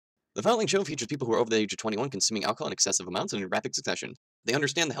The following show features people who are over the age of 21 consuming alcohol in excessive amounts and in rapid succession. They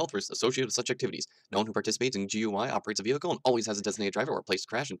understand the health risks associated with such activities. No one who participates in GUI operates a vehicle and always has a designated driver or a place to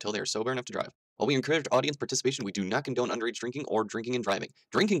crash until they are sober enough to drive. While we encourage audience participation, we do not condone underage drinking or drinking and driving.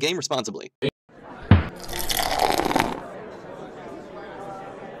 Drink and game responsibly.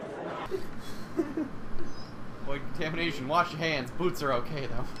 Avoid contamination. Wash your hands. Boots are okay,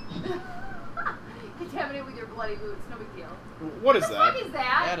 though. Contaminate with your bloody boots. No big deal. What is What the that? fuck is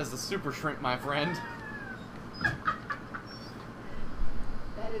that? That is a super shrink, my friend.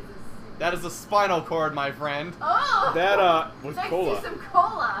 That is a spinal cord, my friend. Oh! That, with Next cola. to some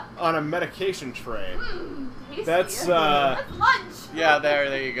cola. On a medication tray. Tasty. That's, That's lunch. Yeah,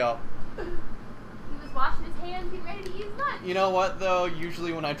 there you go. He was washing his hands, getting ready to eat his lunch. You know what, though?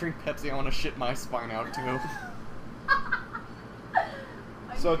 Usually when I drink Pepsi, I want to shit my spine out, too.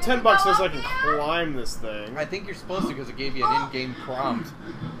 So $10 says I can climb this thing. I think you're supposed to because it gave you an in-game prompt.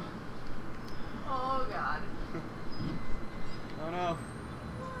 Oh, God. Oh, no.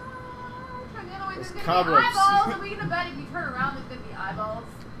 Those There's cobwebs. gonna be eyeballs. Are we gonna bet if you turn around there's gonna be eyeballs?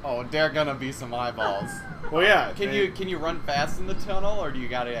 Oh, there gonna be some eyeballs. Well, yeah. Can you run fast in the tunnel, or do you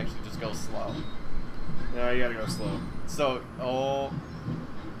gotta actually just go slow? No, you gotta go slow. So, oh.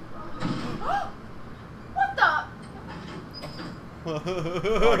 What the? Oh,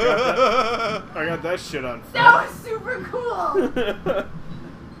 I got that shit on film. That was super cool.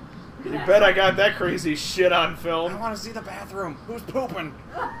 You bet I got that crazy shit on film. I want to see the bathroom. Who's pooping?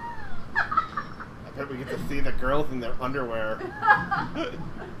 I bet we get to see the girls in their underwear.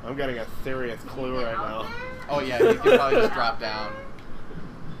 I'm getting a serious clue right now. Oh yeah, you can probably just drop down.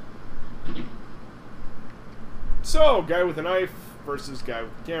 So, guy with a knife versus guy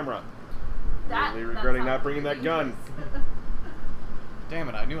with a camera. Really regretting not bringing that gun. Damn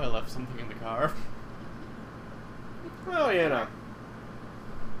it, I knew I left something in the car. Well, you know.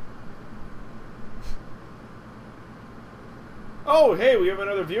 Oh, hey, we have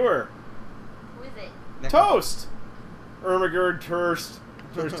another viewer. Who is it? Toast! Ermagerd Turst.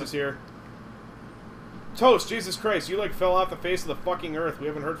 Turst is here. Toast, Jesus Christ, you like fell off the face of the fucking earth. We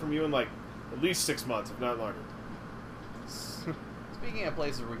haven't heard from you in like at least 6 months, if not longer. Speaking of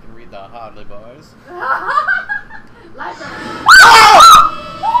places where we can read the Hodley Boys. Library. Oh!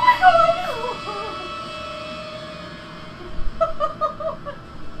 Oh my god!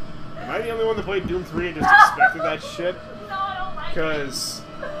 Am I the only one that played Doom 3 and just expected that shit? No, I don't like it. Because...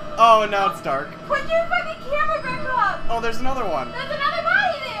 Oh, now it's dark. Put your fucking camera back up! Oh, there's another one. There's another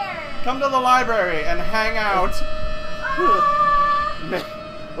body there! Come to the library and hang out.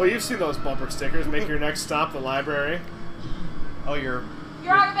 Well, you've seen those bumper stickers. Make your next stop the library. Oh, you're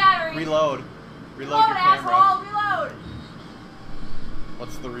out of battery! Reload. Reload Reload, your camera. asshole! Reload!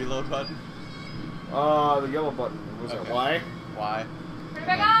 What's the reload button? The yellow button. Was Okay. it Y? Y. Put it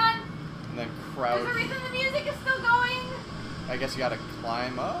back on! And then There's crouch. a reason the music is still going! I guess you gotta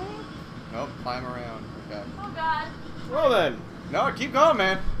climb up? Nope, climb around. Okay. Oh god. Well then. No, keep going,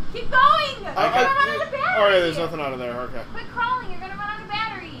 man. Keep going! You're gonna run out of battery! Oh yeah, there's nothing out of there. Okay. Quit crawling, you're gonna run out of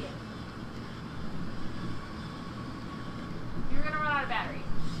battery! You're gonna run out of battery.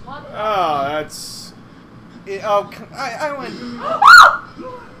 What? Oh, that's... I went...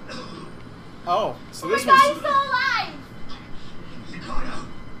 Oh, So Oh this my god, he's was... still alive!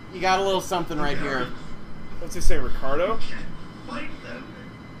 you got a little something right here. What's he say, Ricardo?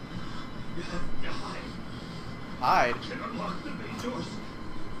 Hide.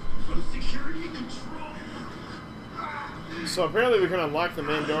 So apparently we can unlock the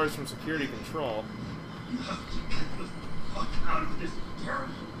main doors from security control.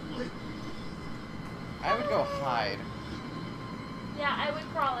 I would go hide. Yeah, I would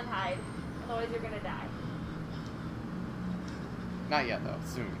crawl and hide. Otherwise you're gonna die. Not yet, though.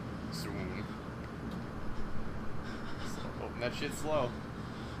 Soon. Soon. Open that shit slow.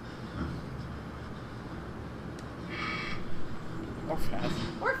 Or fast.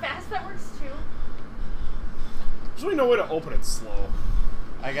 Or fast, that works too. There's really no way to open it slow.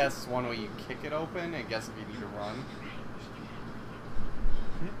 I guess one way you kick it open, I guess if you need to run.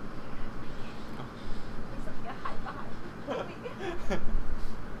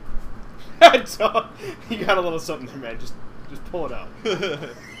 You got a little something there, man. Just pull it out.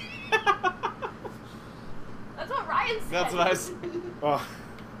 That's what Ryan said. That's what I said. Oh.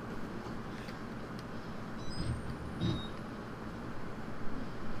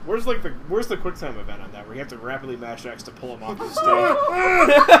 Where's the QuickTime event on that where you have to rapidly mash X to pull him off the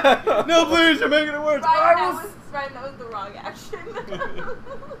stage? No, please, you're making it worse. Ryan, that was the wrong action.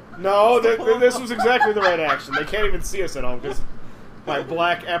 No, this was exactly the right action. They can't even see us at home because My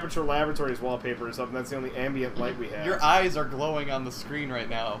black Aperture Laboratories wallpaper is up, and that's the only ambient light we have. Your eyes are glowing on the screen right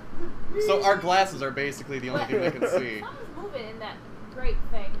now. So our glasses are basically the only thing we can see. Something's moving in that great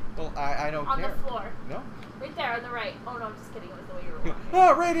thing. Well, I don't On care. the floor. No. Right there on the right. Oh no, I'm just kidding. It was the way you were walking.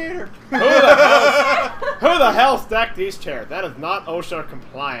 Oh, radiator! Who the hell stacked these chairs? That is not OSHA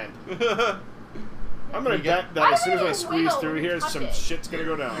compliant. I'm gonna bet that as soon as I squeeze through here, some shit's gonna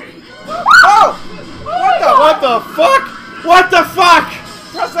go down. Oh! What the fuck? What the fuck?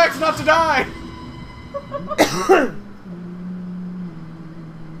 Press X not to die!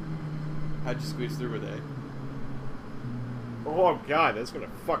 How'd you squeeze through with A? Oh god, that's gonna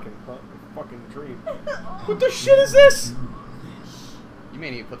fucking dream. What the shit is this? You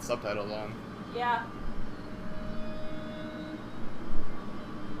may need to put subtitles on. Yeah.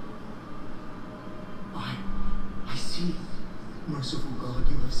 I see. Merciful God,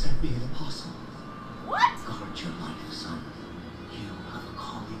 you have sent me an apostle. What? Guard your life, son. You have a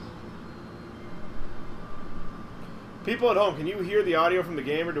calling. People at home, can you hear the audio from the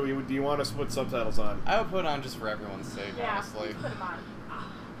game, or do you want us to put subtitles on? I would put it on just for everyone's sake, Yeah. honestly. Put them on.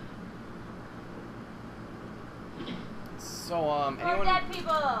 So, More anyone... dead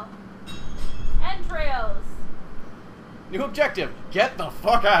people. Entrails. New objective, get the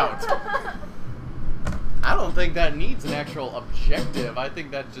fuck out! I don't think that needs an actual objective. I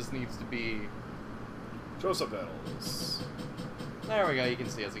think that just needs to be... Show subtitles. There we go, you can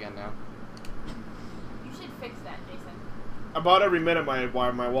see us again now. You should fix that, Jason. About every minute my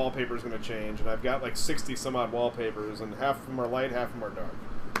wallpaper's gonna change, and I've got like 60 some odd wallpapers, and half of them are light, half of them are dark.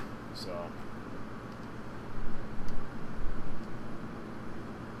 So...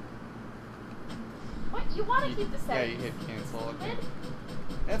 What? You want to keep the Yeah, settings? you hit cancel. Okay. Stupid.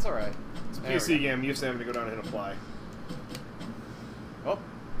 That's alright. It's a PC game, I'm used to having to go down and hit apply. Oh,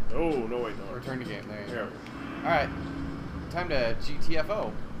 Oh, no wait, no. return to game. There you There go. we go. Alright, time to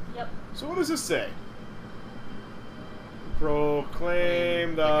GTFO. Yep. So what does this say?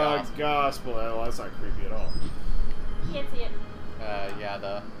 Proclaim the gospel. Well, that's not creepy at all. Can't see it. Yeah,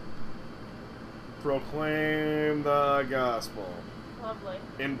 the... Proclaim the gospel. Lovely.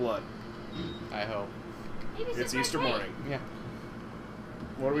 In blood. I hope. Maybe It's my Easter tape. morning. Yeah.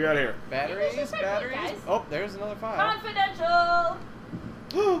 What do we got here? Batteries, This is my batteries. guys. Oh, there's another file. Confidential.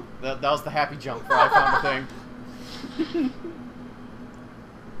 That was the happy jump where I found the thing.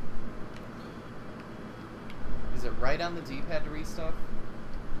 Is it right on the D-pad to read stuff?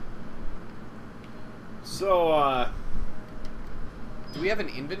 So, Do we have an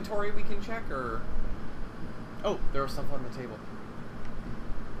inventory we can check, or... Oh, there was stuff on the table.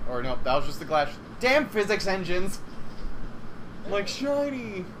 Or no, that was just the glass. Damn physics engines! Like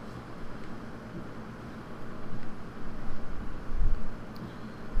shiny!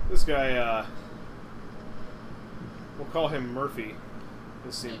 this guy, we'll call him Murphy.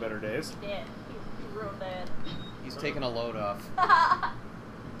 He's seen better days. He did. He ruined that. He's taking a load off.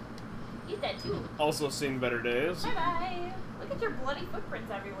 He's dead too. Also seen better days. Bye bye. Look at your bloody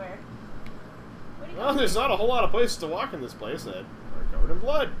footprints everywhere. Where do you Well, go? there's not a whole lot of places to walk in this place that are covered in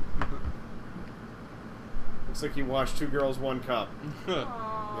blood. Looks like you watched Two Girls, One Cup. The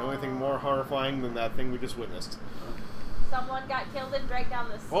only thing more horrifying than that thing we just witnessed. Someone got killed and dragged down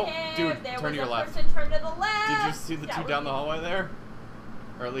the Oh, stairs. dude, there turn was to your a left. person turned to the left. Did you see the That two was down the me. hallway there?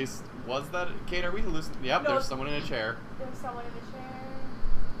 Or at least, was that... Kate, are we hallucinating? Yep, No. there's someone in a chair. There's someone in the chair.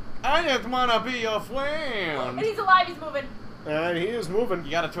 I just wanna be your friend! And he's alive. He's moving. And he is moving.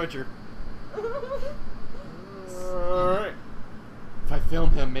 You got a twitcher. Alright. If I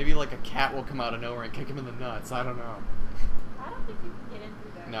film him, maybe like a cat will come out of nowhere and kick him in the nuts. I don't know. I don't think you can get in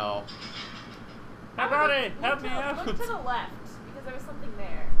through there. No. How about it? Help me out. Look to the left because there was something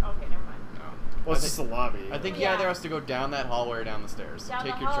there. Okay, never mind. No. Well, it's just the lobby. I think he Yeah. either has to go down that hallway or down the stairs. Down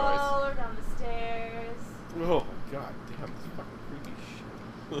Take the your hall or down the stairs. Oh, god damn, this fucking creepy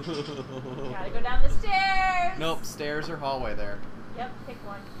shit. choice. Gotta go down the stairs. Nope, stairs or hallway there. Yep, pick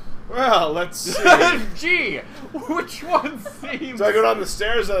one. Well, let's see. Gee, which one seems... Do I go down the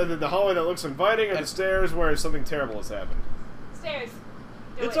stairs, the hallway that looks inviting, or the stairs where something terrible has happened? Stairs.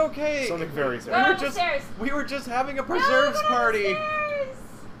 Do It's it. okay. Something very Go terrible. down the stairs. We were just having a No, preserves go down the party. stairs.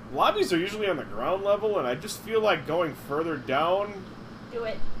 Lobbies are usually on the ground level, and I just feel like going further down. Do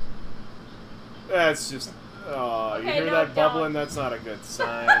it. That's just. Oh, you Okay, hear no, that don't. bubbling? That's not a good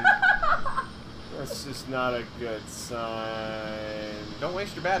sign. That's just not a good sign. Don't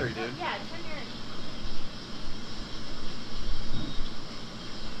waste your battery, dude. Yeah, turn your